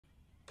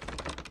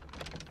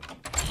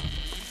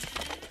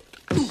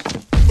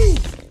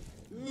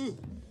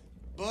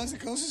Buzz, the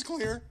coast is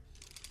clear.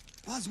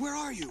 Buzz, where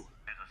are you?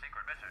 It's a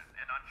secret mission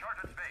in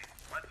uncharted space.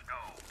 Let's go.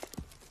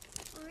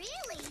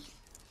 Really?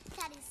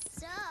 That is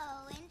so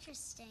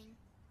interesting.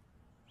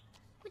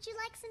 Would you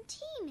like some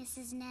tea,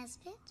 Mrs.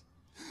 Nesbit?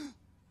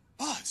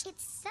 Buzz!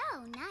 It's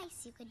so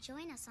nice you could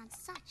join us on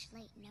such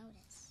late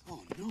notice.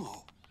 Oh,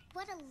 no.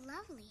 What a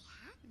lovely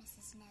hat,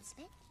 Mrs.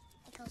 Nesbit.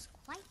 It goes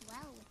quite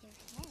well with your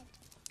head.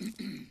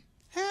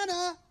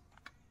 Hannah!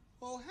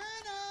 Oh,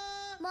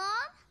 Hannah! Mom?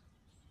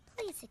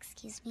 Please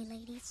excuse me,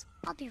 ladies.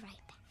 I'll be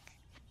right back.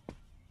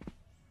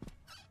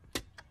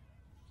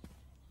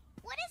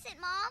 What is it,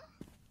 Mom?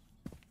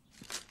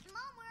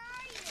 Mom, where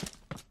are you?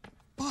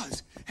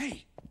 Buzz,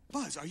 hey,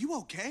 Buzz, are you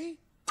okay?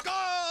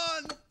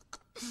 Gone!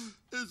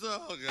 It's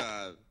all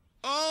gone.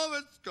 All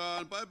of it's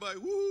gone. Bye-bye.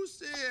 Woo,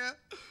 see ya.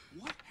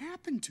 What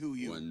happened to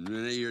you? One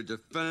minute you're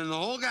defending the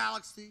whole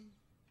galaxy,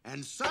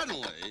 and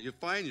suddenly you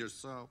find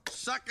yourself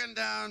sucking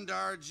down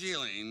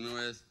Darjeeling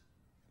with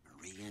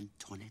Marie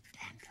Antoinette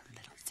and her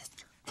little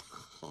sister.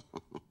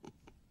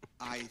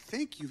 I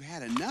think you've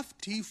had enough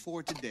tea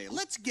for today.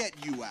 Let's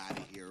get you out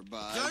of here,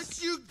 Buzz.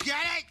 Don't you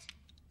get it?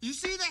 You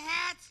see the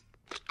hat?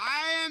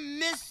 I am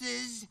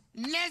Mrs.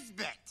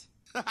 Nesbit.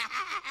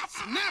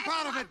 Snap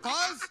out of it,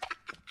 Buzz!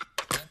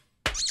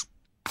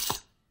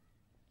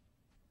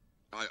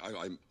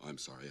 I'm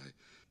sorry.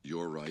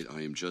 You're right.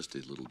 I am just a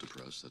little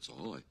depressed. That's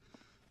all.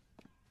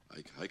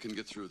 I can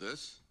get through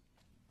this.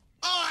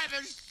 Oh,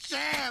 I'm a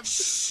sham!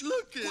 Shh,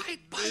 look at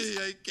me.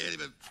 I can't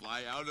even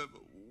fly out of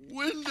a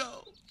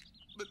window.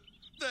 But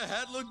the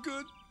hat looked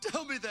good.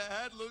 Tell me the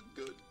hat looked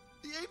good.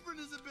 The apron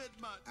is a bit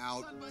much.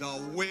 Out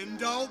the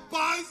window,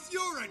 Buzz!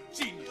 You're a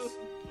genius!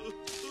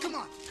 Come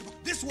on,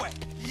 this way!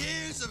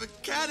 Years of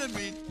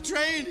academy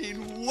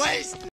training wasted.